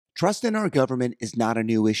Trust in our government is not a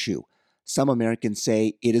new issue. Some Americans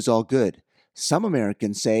say it is all good. Some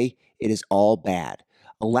Americans say it is all bad.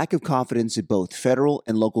 A lack of confidence in both federal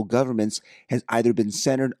and local governments has either been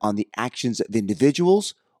centered on the actions of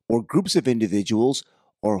individuals or groups of individuals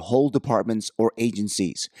or whole departments or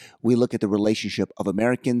agencies. We look at the relationship of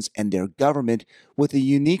Americans and their government with a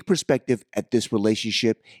unique perspective at this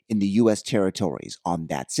relationship in the U.S. territories on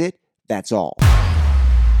That's It, That's All.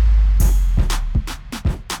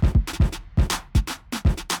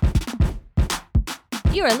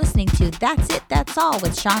 You are listening to That's It, That's All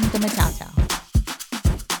with Sean Gumatauta.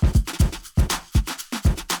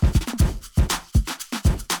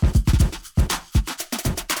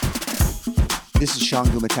 This is Sean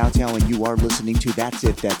Gumatauta, and you are listening to That's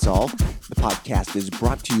It, That's All. The podcast is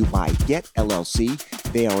brought to you by Get LLC.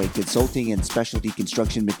 They are a consulting and specialty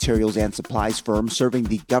construction materials and supplies firm serving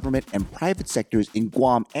the government and private sectors in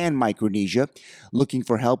Guam and Micronesia. Looking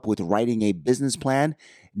for help with writing a business plan?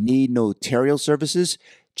 Need notarial services?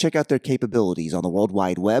 Check out their capabilities on the World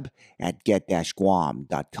Wide Web at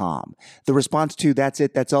get-guam.com. The response to That's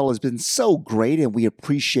It, That's All has been so great, and we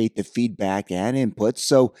appreciate the feedback and input,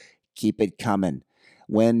 so keep it coming.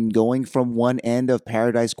 When going from one end of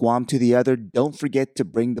Paradise Guam to the other, don't forget to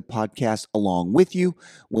bring the podcast along with you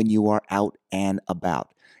when you are out and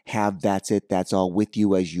about. Have That's It, That's All with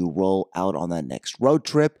you as you roll out on the next road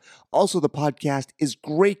trip. Also, the podcast is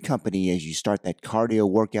great company as you start that cardio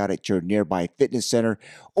workout at your nearby fitness center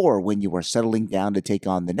or when you are settling down to take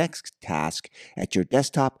on the next task at your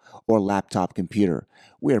desktop or laptop computer.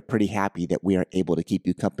 We are pretty happy that we are able to keep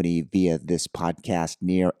you company via this podcast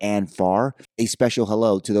near and far. A special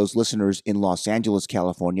hello to those listeners in Los Angeles,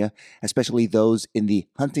 California, especially those in the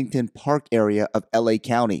Huntington Park area of LA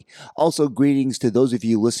County. Also, greetings to those of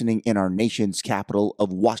you listening in our nation's capital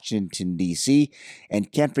of Washington, D.C.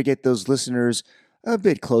 And can't forget those listeners a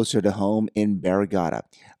bit closer to home in Barrigada.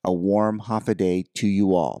 A warm Hafa day to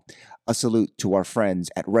you all. A salute to our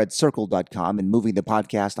friends at redcircle.com and moving the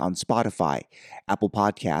podcast on Spotify, Apple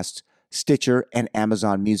Podcasts, Stitcher, and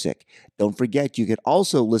Amazon Music. Don't forget, you can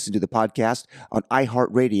also listen to the podcast on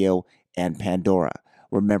iHeartRadio and Pandora.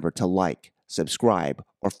 Remember to like, subscribe,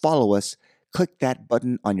 or follow us. Click that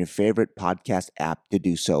button on your favorite podcast app to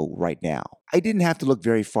do so right now. I didn't have to look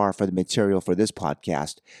very far for the material for this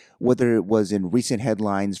podcast, whether it was in recent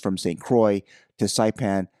headlines from St. Croix to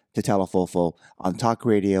Saipan to Talofofo on talk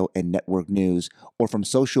radio and network news, or from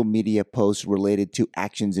social media posts related to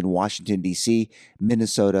actions in Washington, D.C.,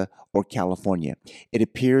 Minnesota, or California. It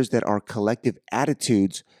appears that our collective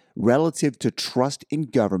attitudes relative to trust in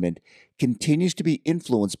government continues to be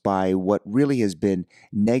influenced by what really has been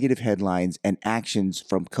negative headlines and actions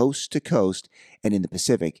from coast to coast and in the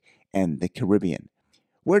Pacific and the Caribbean.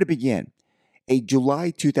 Where to begin? A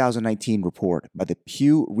July 2019 report by the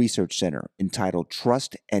Pew Research Center entitled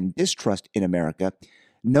Trust and Distrust in America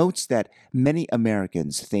notes that many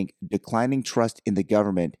Americans think declining trust in the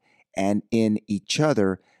government and in each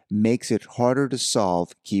other makes it harder to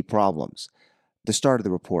solve key problems. The start of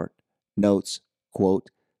the report notes, quote,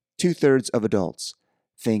 2/3 of adults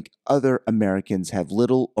think other Americans have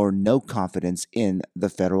little or no confidence in the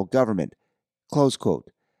federal government, close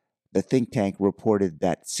quote. The think tank reported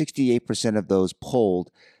that 68% of those polled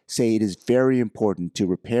say it is very important to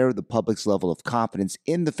repair the public's level of confidence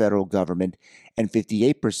in the federal government, and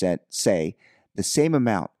 58% say the same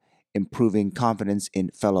amount improving confidence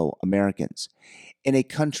in fellow Americans. In a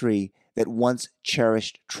country that once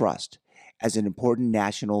cherished trust as an important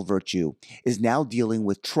national virtue, is now dealing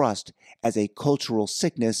with trust as a cultural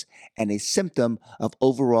sickness and a symptom of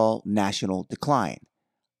overall national decline.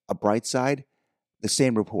 A bright side? The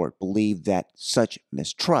same report believed that such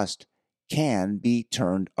mistrust can be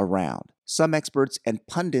turned around. Some experts and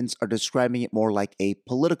pundits are describing it more like a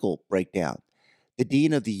political breakdown. The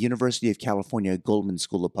dean of the University of California Goldman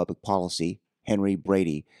School of Public Policy, Henry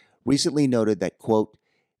Brady, recently noted that, quote,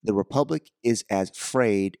 the Republic is as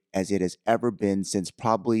frayed as it has ever been since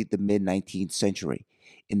probably the mid-19th century,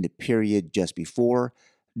 in the period just before,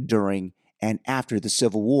 during, and after the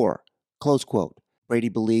Civil War, close quote. Brady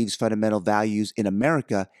believes fundamental values in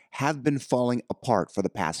America have been falling apart for the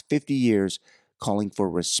past 50 years, calling for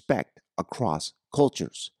respect across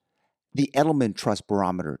cultures. The Edelman Trust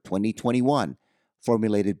Barometer 2021,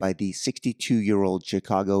 formulated by the 62-year-old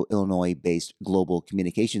Chicago, Illinois-based global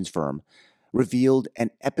communications firm, revealed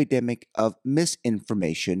an epidemic of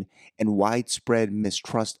misinformation and widespread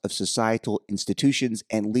mistrust of societal institutions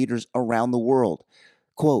and leaders around the world.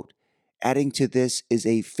 Quote, adding to this is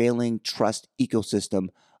a failing trust ecosystem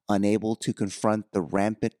unable to confront the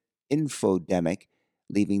rampant infodemic,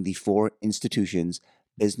 leaving the four institutions,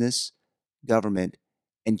 business, government,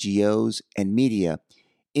 NGOs, and media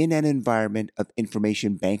in an environment of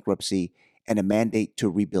information bankruptcy and a mandate to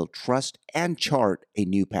rebuild trust and chart a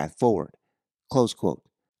new path forward. Close quote.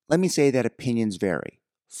 Let me say that opinions vary,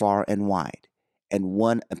 far and wide, and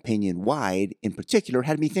one opinion wide in particular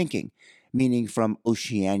had me thinking, meaning from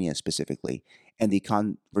Oceania specifically, and the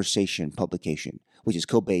Conversation publication, which is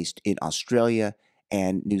co-based in Australia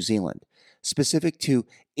and New Zealand, specific to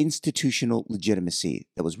institutional legitimacy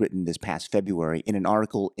that was written this past February in an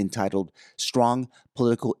article entitled Strong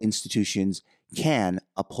Political Institutions Can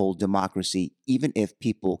Uphold Democracy Even If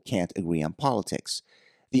People Can't Agree on Politics.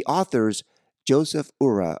 The authors, Joseph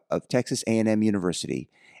Ura of Texas A&M University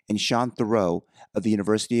and Sean Thoreau of the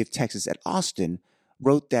University of Texas at Austin,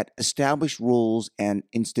 wrote that established rules and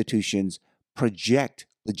institutions project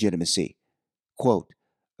legitimacy. Quote,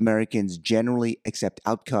 Americans generally accept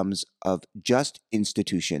outcomes of just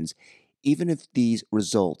institutions, even if these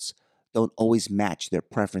results don't always match their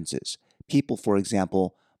preferences. People, for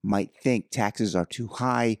example, might think taxes are too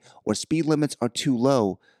high or speed limits are too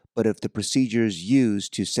low, but if the procedures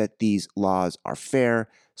used to set these laws are fair,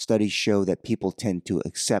 studies show that people tend to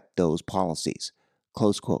accept those policies.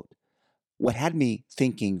 Close quote. What had me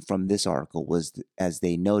thinking from this article was, as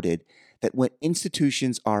they noted, that when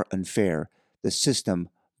institutions are unfair, the system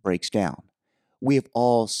breaks down. We have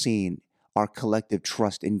all seen our collective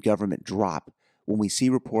trust in government drop when we see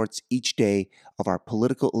reports each day of our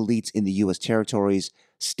political elites in the U.S. territories,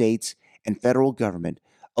 states, and federal government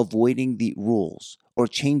avoiding the rules or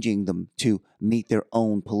changing them to meet their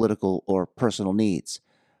own political or personal needs.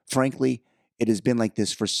 Frankly, it has been like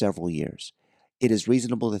this for several years. It is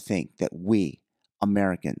reasonable to think that we,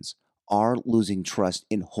 Americans, are losing trust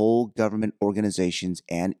in whole government organizations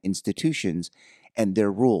and institutions and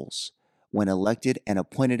their rules when elected and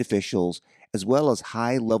appointed officials, as well as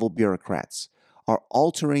high-level bureaucrats, are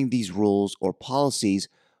altering these rules or policies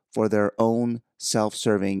for their own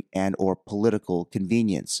self-serving and or political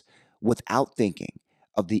convenience without thinking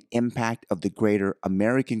of the impact of the greater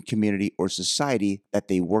American community or society that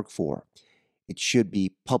they work for. It should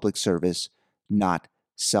be public service, not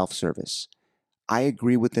self-service. I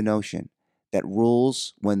agree with the notion that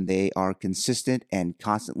rules, when they are consistent and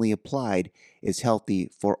constantly applied, is healthy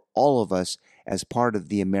for all of us as part of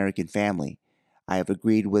the American family. I have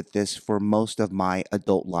agreed with this for most of my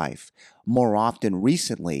adult life. More often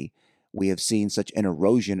recently, we have seen such an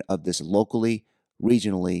erosion of this locally,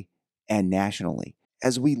 regionally, and nationally.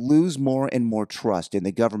 As we lose more and more trust in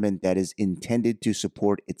the government that is intended to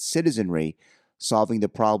support its citizenry, solving the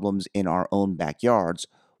problems in our own backyards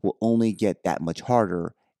will only get that much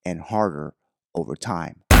harder and harder over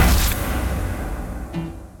time.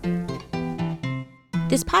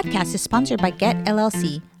 This podcast is sponsored by Get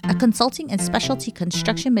LLC, a consulting and specialty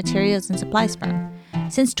construction materials and supplies firm.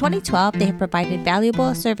 Since 2012, they have provided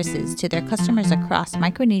valuable services to their customers across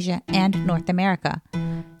Micronesia and North America.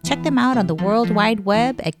 Check them out on the World Wide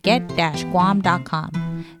Web at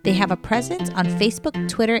get-guam.com. They have a presence on Facebook,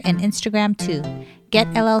 Twitter, and Instagram too. Get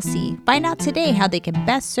LLC. Find out today how they can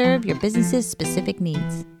best serve your business's specific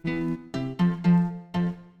needs.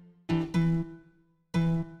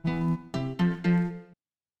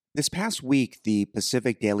 This past week, the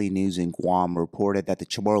Pacific Daily News in Guam reported that the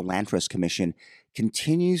Chamorro Land Trust Commission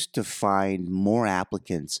continues to find more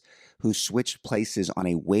applicants who switched places on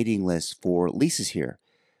a waiting list for leases here,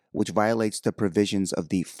 which violates the provisions of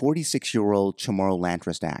the 46-year-old Chamorro Land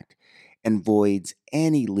Trust Act and voids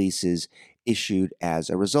any leases issued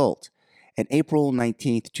as a result. An April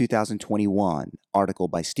 19, 2021 article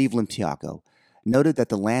by Steve Limtiaco noted that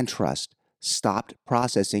the Land Trust stopped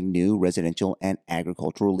processing new residential and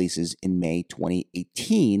agricultural leases in May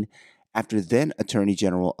 2018 after then Attorney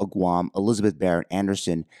General of Guam Elizabeth Barrett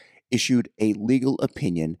Anderson issued a legal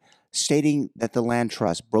opinion stating that the Land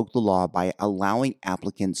Trust broke the law by allowing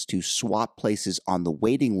applicants to swap places on the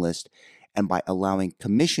waiting list and by allowing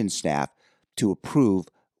commission staff to approve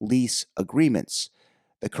lease agreements.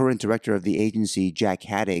 The current director of the agency, Jack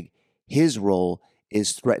Haddig, his role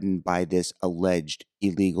is threatened by this alleged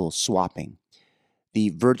illegal swapping. The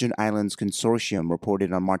Virgin Islands Consortium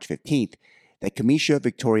reported on March 15th that Kamisha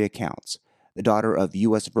Victoria Counts, the daughter of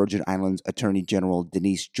U.S. Virgin Islands Attorney General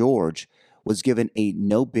Denise George, was given a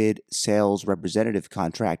no-bid sales representative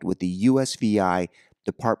contract with the USVI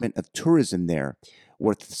Department of Tourism there,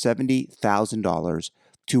 worth $70,000,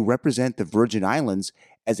 to represent the Virgin Islands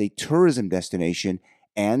as a tourism destination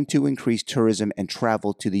and to increase tourism and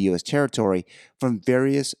travel to the U.S. territory from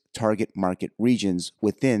various target market regions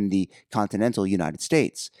within the continental United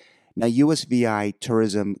States. Now, USVI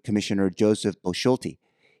Tourism Commissioner Joseph Bosciolti,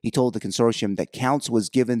 he told the consortium that Counts was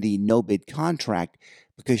given the no-bid contract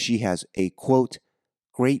because she has a, quote,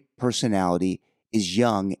 great personality is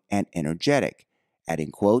young and energetic.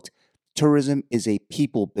 Adding, quote, tourism is a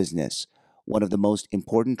people business. One of the most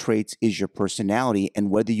important traits is your personality and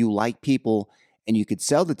whether you like people and you could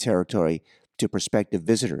sell the territory to prospective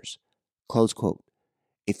visitors, close quote.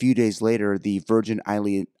 A few days later, the Virgin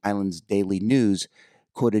Islands Daily News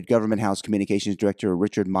quoted Government House Communications Director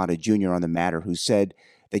Richard Motta Jr. on the matter, who said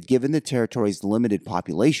that given the territory's limited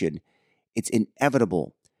population, it's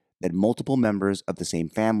inevitable that multiple members of the same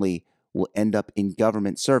family will end up in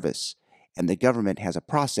government service, and the government has a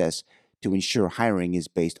process to ensure hiring is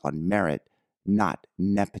based on merit, not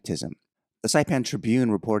nepotism. The Saipan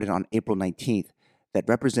Tribune reported on April 19th that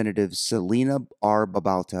Representative Selina R.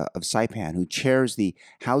 Babalta of Saipan, who chairs the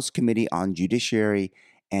House Committee on Judiciary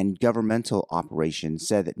and Governmental Operations,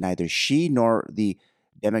 said that neither she nor the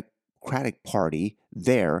Democratic Party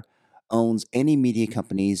there owns any media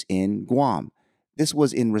companies in Guam. This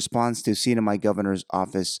was in response to CNMI Governor's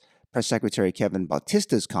Office Press Secretary Kevin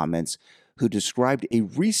Bautista's comments, who described a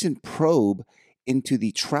recent probe into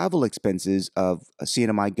the travel expenses of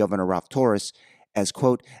CNMI Governor Ralph Torres as,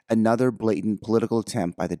 quote, another blatant political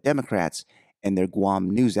attempt by the Democrats and their Guam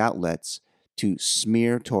news outlets to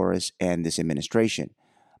smear Torres and this administration.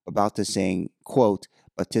 Babalta saying, quote,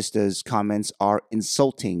 Bautista's comments are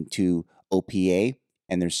insulting to OPA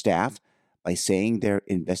and their staff by saying their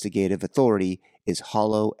investigative authority is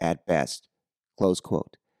hollow at best, close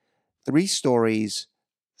quote. 3 stories,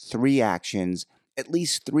 3 actions, at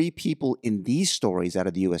least 3 people in these stories out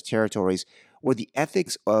of the U.S. territories where the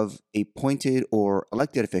ethics of appointed or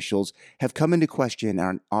elected officials have come into question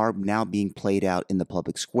and are now being played out in the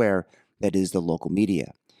public square, that is the local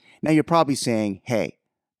media. Now you're probably saying, hey,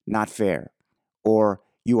 not fair, or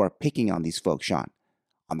you are picking on these folks, Sean.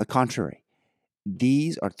 On the contrary,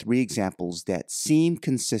 these are 3 examples that seem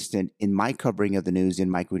consistent in my covering of the news in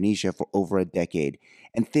Micronesia for over a decade,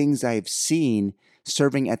 and things I have seen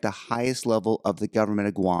serving at the highest level of the government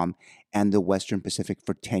of Guam and the Western Pacific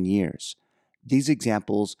for 10 years. These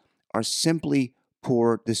examples are simply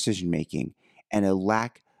poor decision-making and a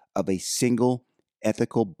lack of a single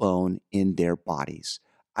ethical bone in their bodies.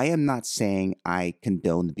 I am not saying I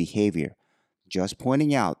condone the behavior, just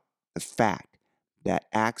pointing out the fact that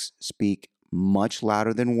acts speak much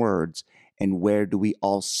louder than words, and where do we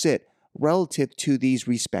all sit relative to these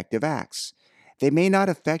respective acts? They may not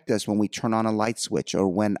affect us when we turn on a light switch or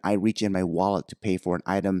when I reach in my wallet to pay for an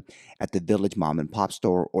item at the village mom and pop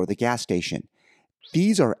store or the gas station.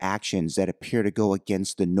 These are actions that appear to go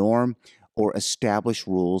against the norm or established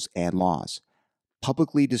rules and laws.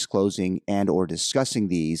 Publicly disclosing and or discussing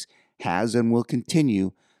these has and will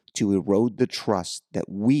continue to erode the trust that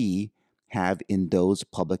we have in those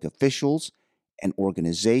public officials and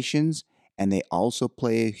organizations, and they also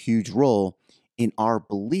play a huge role in our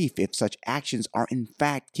belief if such actions are in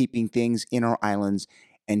fact keeping things in our islands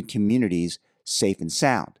and communities safe and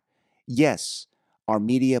sound. Yes, our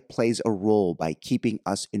media plays a role by keeping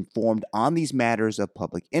us informed on these matters of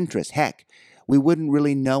public interest. Heck, we wouldn't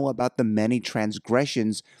really know about the many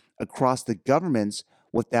transgressions across the governments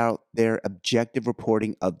without their objective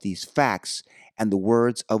reporting of these facts and the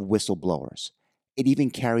words of whistleblowers. It even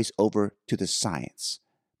carries over to the science,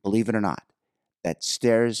 believe it or not, that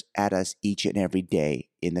stares at us each and every day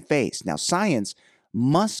in the face. Now, science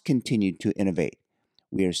must continue to innovate.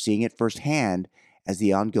 We are seeing it firsthand as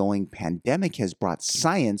the ongoing pandemic has brought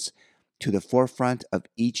science to the forefront of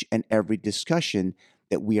each and every discussion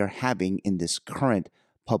that we are having in this current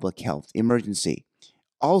public health emergency.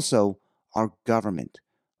 Also, our government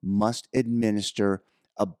must administer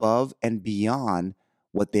above and beyond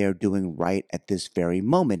what they are doing right at this very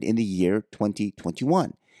moment in the year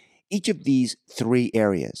 2021. Each of these 3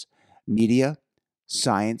 areas, media,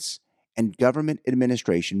 science, and government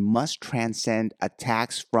administration, must transcend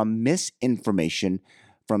attacks from misinformation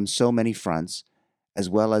from so many fronts, as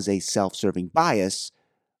well as a self-serving bias,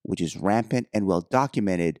 which is rampant and well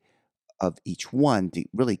documented of each one to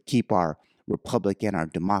really keep our republic and our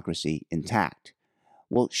democracy intact.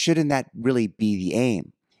 Well, shouldn't that really be the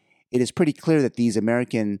aim? It is pretty clear that these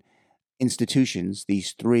American institutions,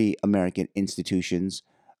 these 3 American institutions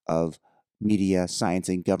of media, science,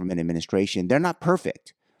 and government administration, they're not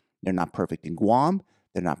perfect. They're not perfect in Guam.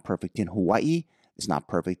 They're not perfect in Hawaii. It's not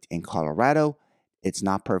perfect in Colorado. It's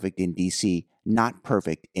not perfect in D.C., not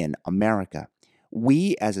perfect in America.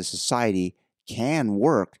 We as a society can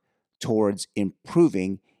work towards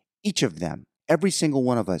improving each of them. Every single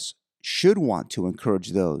one of us should want to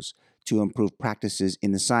encourage those to improve practices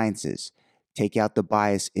in the sciences, take out the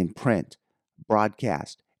bias in print,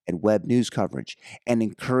 broadcast, and web news coverage, and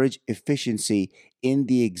encourage efficiency in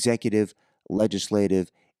the executive,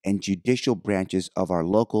 legislative, and judicial branches of our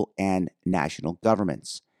local and national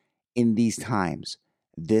governments. In these times,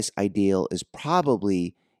 this ideal is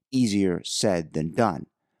probably easier said than done.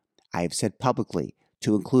 I have said publicly,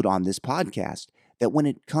 to include on this podcast, that when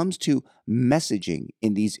it comes to messaging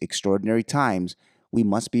in these extraordinary times, we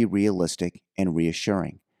must be realistic and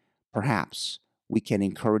reassuring. Perhaps we can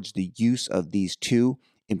encourage the use of these two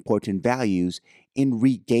important values in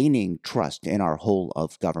regaining trust in our whole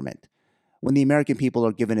of government. When the American people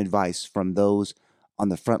are given advice from those on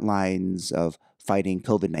the front lines of fighting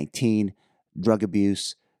COVID-19, drug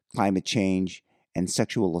abuse, climate change, and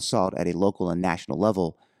sexual assault at a local and national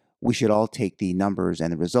level, we should all take the numbers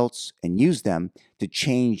and the results and use them to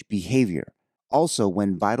change behavior. Also,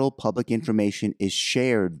 when vital public information is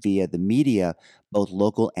shared via the media, both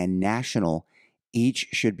local and national, each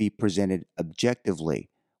should be presented objectively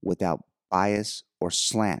without bias or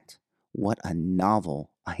slant. What a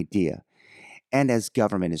novel idea. And as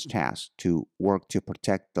government is tasked to work to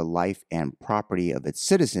protect the life and property of its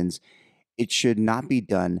citizens, it should not be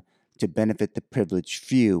done to benefit the privileged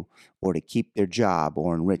few or to keep their job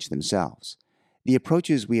or enrich themselves. The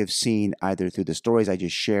approaches we have seen either through the stories I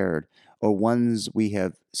just shared or ones we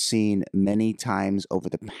have seen many times over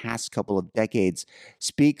the past couple of decades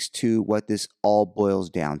speaks to what this all boils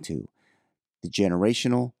down to: the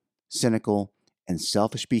generational, cynical, and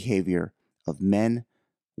selfish behavior of men,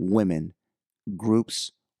 women,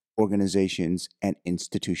 groups, organizations, and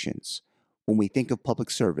institutions. When we think of public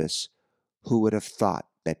service, who would have thought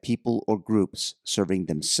that people or groups serving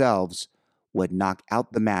themselves would knock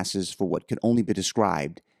out the masses for what could only be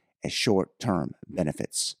described as short-term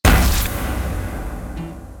benefits?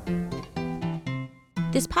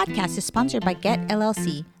 This podcast is sponsored by Get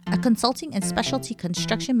LLC, a consulting and specialty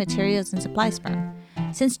construction materials and supplies firm.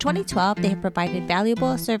 Since 2012, they have provided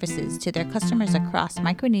valuable services to their customers across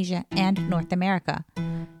Micronesia and North America.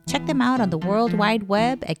 Check them out on the World Wide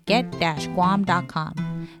Web at get-guam.com.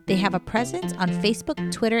 They have a presence on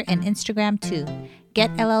Facebook, Twitter, and Instagram too.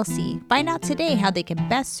 Get LLC. Find out today how they can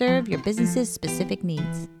best serve your business's specific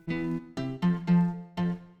needs.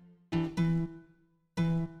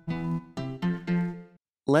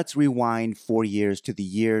 Let's rewind 4 years to the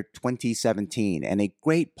year 2017 and a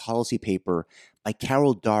great policy paper by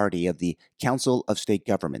Carol Doherty of the Council of State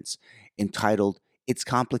Governments entitled "It's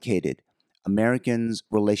Complicated. Americans'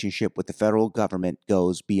 Relationship with the Federal Government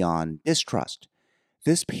Goes Beyond Distrust."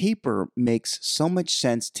 This paper makes so much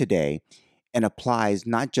sense today and applies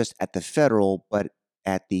not just at the federal, but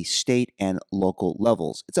at the state and local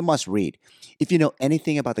levels. It's a must read. If you know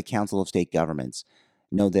anything about the Council of State Governments,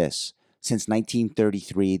 know this. Since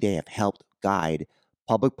 1933, they have helped guide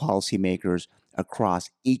public policymakers across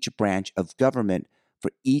each branch of government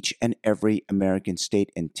for each and every American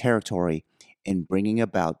state and territory in bringing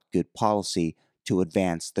about good policy to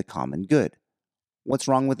advance the common good. What's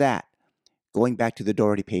wrong with that? Going back to the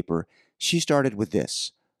Doherty paper, she started with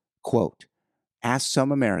this, quote, "Ask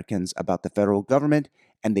some Americans about the federal government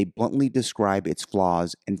and they bluntly describe its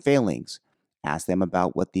flaws and failings. Ask them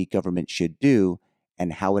about what the government should do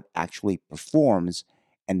and how it actually performs,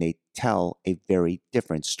 and they tell a very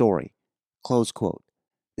different story." Close quote.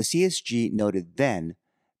 The CSG noted then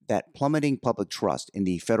that plummeting public trust in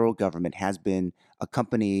the federal government has been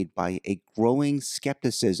accompanied by a growing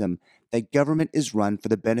skepticism that government is run for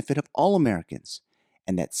the benefit of all Americans,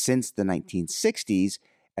 and that since the 1960s,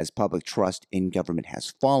 as public trust in government has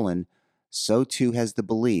fallen, so too has the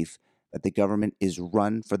belief that the government is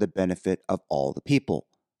run for the benefit of all the people.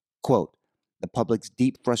 Quote, "The public's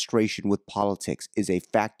deep frustration with politics is a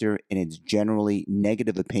factor in its generally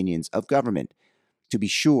negative opinions of government. To be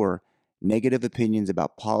sure, negative opinions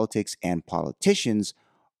about politics and politicians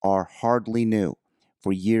are hardly new.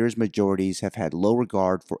 For years, majorities have had low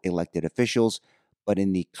regard for elected officials, but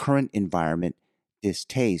in the current environment,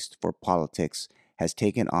 distaste for politics has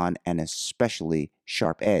taken on an especially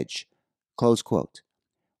sharp edge." Close quote.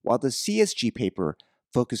 While the CSG paper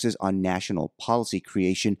focuses on national policy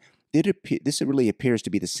creation, this really appears to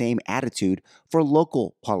be the same attitude for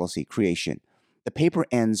local policy creation. The paper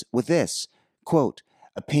ends with this, quote,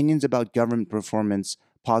 "Opinions about government performance,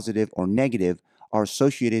 positive or negative, are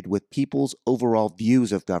associated with people's overall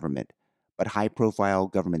views of government, but high-profile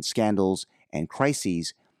government scandals and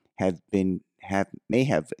crises may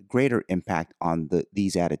have greater impact on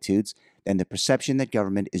these attitudes than the perception that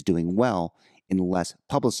government is doing well in less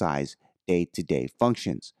publicized day-to-day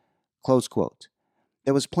functions." Close quote.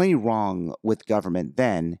 There was plenty wrong with government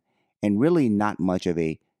then, and really not much of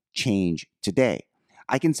a change today.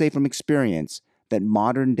 I can say from experience that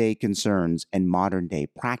modern-day concerns and modern-day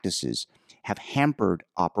practices have hampered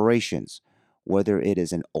operations, whether it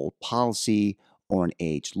is an old policy or an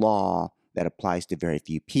age law that applies to very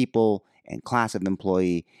few people and class of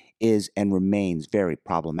employee is and remains very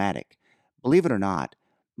problematic. Believe it or not,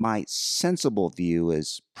 my sensible view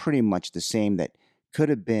is pretty much the same that could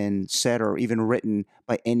have been said or even written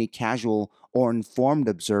by any casual or informed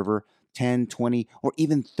observer 10, 20, or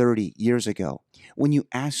even 30 years ago. When you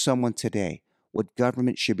ask someone today what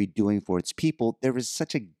government should be doing for its people, there is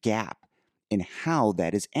such a gap in how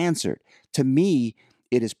that is answered. To me,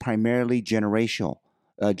 it is primarily generational,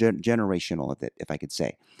 if I could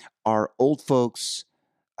say. Our old folks,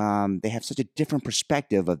 they have such a different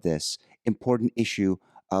perspective of this important issue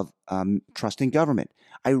of trust in government.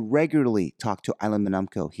 I regularly talk to Island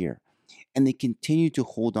Manumco here, and they continue to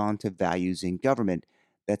hold on to values in government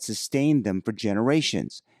that sustained them for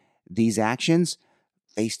generations. These actions,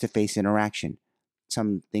 face-to-face interaction,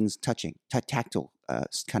 some things touching, tactile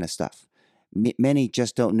kind of stuff. Many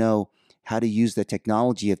just don't know how to use the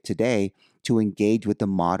technology of today to engage with the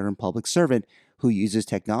modern public servant who uses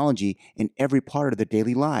technology in every part of their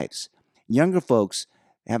daily lives. Younger folks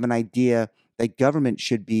have an idea that government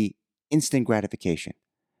should be instant gratification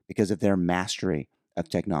because of their mastery of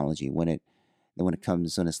technology. When it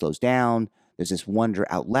slows down, there's this wonder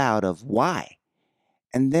out loud of why.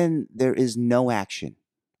 And then there is no action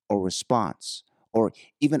or response or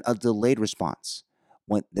even a delayed response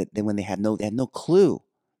when they have no clue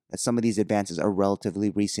that some of these advances are relatively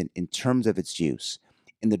recent in terms of its use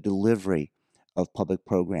in the delivery of public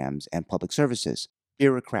programs and public services.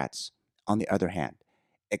 Bureaucrats, on the other hand,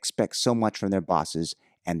 expect so much from their bosses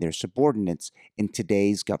and their subordinates in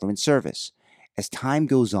today's government service. As time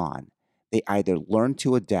goes on, they either learn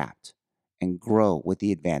to adapt and grow with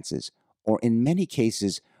the advances, or in many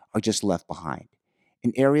cases are just left behind.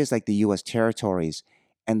 In areas like the U.S. territories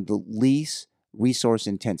and the least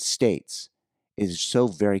resource-intense states, it is so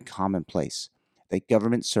very commonplace that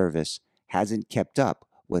government service hasn't kept up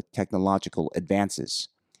with technological advances.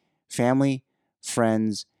 Family,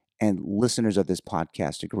 friends, and listeners of this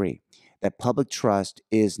podcast agree that public trust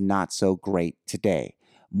is not so great today.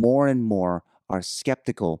 More and more are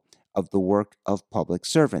skeptical of the work of public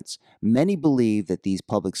servants. Many believe that these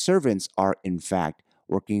public servants are, in fact,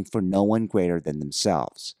 working for no one greater than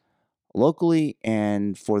themselves. Locally,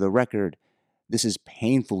 and for the record, this is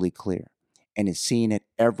painfully clear and is seen at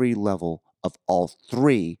every level of all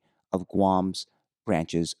three of Guam's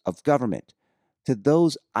branches of government. To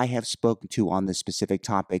those I have spoken to on this specific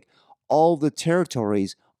topic, all the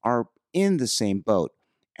territories are in the same boat,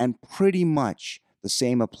 and pretty much the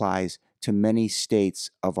same applies to many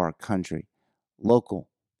states of our country, local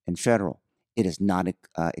and federal. It is not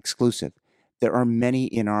exclusive. There are many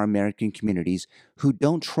in our American communities who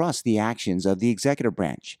don't trust the actions of the executive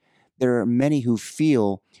branch. There are many who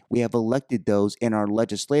feel we have elected those in our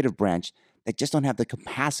legislative branch that just don't have the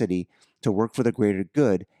capacity to work for the greater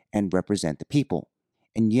good and represent the people.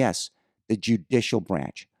 And yes, the judicial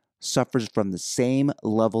branch suffers from the same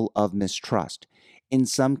level of mistrust. In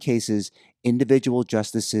some cases, individual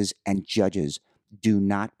justices and judges do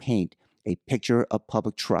not paint a picture of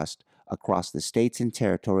public trust across the states and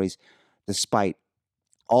territories, despite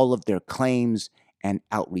all of their claims and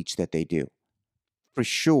outreach that they do. For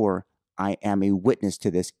sure, I am a witness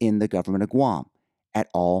to this in the government of Guam at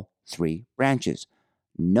all three branches.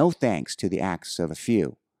 No thanks to the acts of a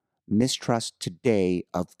few. Mistrust today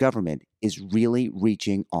of government is really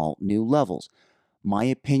reaching all new levels. My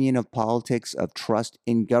opinion of politics of trust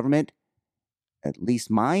in government, at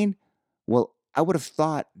least mine, well, I would have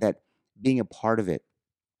thought that being a part of it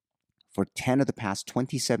for 10 of the past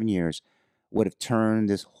 27 years would have turned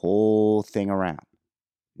this whole thing around.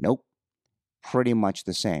 Nope, pretty much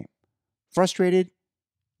the same. Frustrated?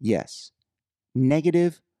 Yes.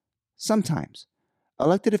 Negative? Sometimes.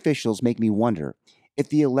 Elected officials make me wonder if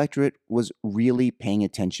the electorate was really paying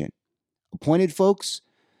attention. Appointed folks?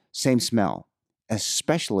 Same smell,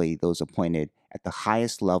 especially those appointed at the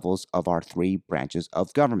highest levels of our three branches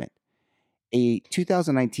of government. A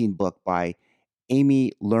 2019 book by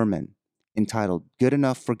Amy Lerman entitled Good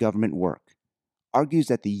Enough for Government Work argues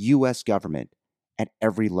that the U.S. government at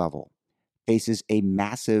every level faces a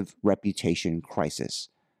massive reputation crisis.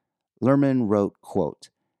 Lerman wrote, quote,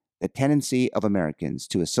 "The tendency of Americans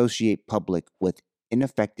to associate public with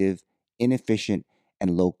ineffective, inefficient,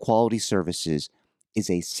 and low-quality services is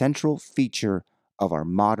a central feature of our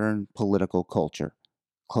modern political culture."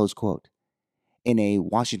 Close quote. In a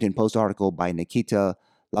Washington Post article by Nikita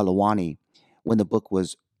Lalwani, when the book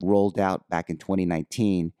was rolled out back in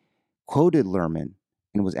 2019, quoted Lerman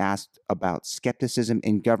and was asked about skepticism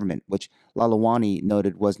in government, which Lalwani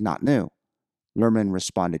noted was not new. Lerman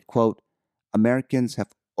responded, quote, "Americans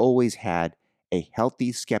have always had a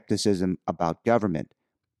healthy skepticism about government,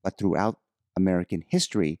 but throughout American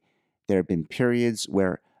history, there have been periods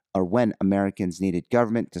when Americans needed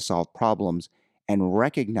government to solve problems and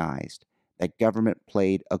recognized that government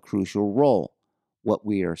played a crucial role. What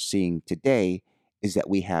we are seeing today is that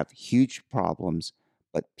we have huge problems,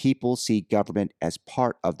 but people see government as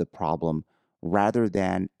part of the problem rather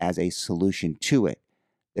than as a solution to it.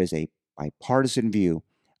 There's a bipartisan view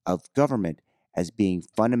of government as being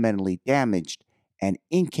fundamentally damaged and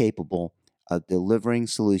incapable of delivering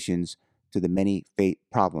solutions to the many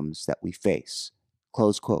problems that we face.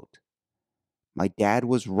 Close quote. My dad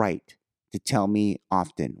was right to tell me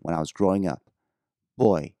often when I was growing up,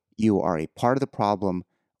 boy, you are a part of the problem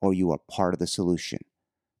or you are part of the solution.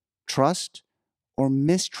 Trust or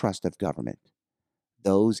mistrust of government.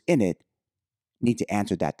 Those in it need to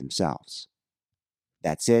answer that themselves.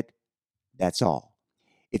 That's it. That's all.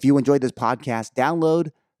 If you enjoyed this podcast,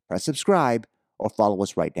 download, press subscribe, or follow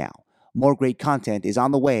us right now. More great content is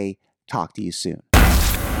on the way. Talk to you soon.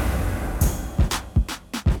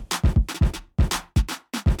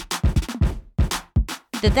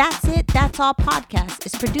 The That's It, That's All podcast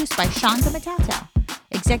is produced by Sean Gumatauta.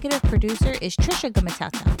 Executive producer is Trisha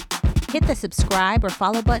Gumatauta. Hit the subscribe or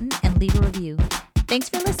follow button and leave a review. Thanks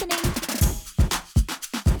for listening.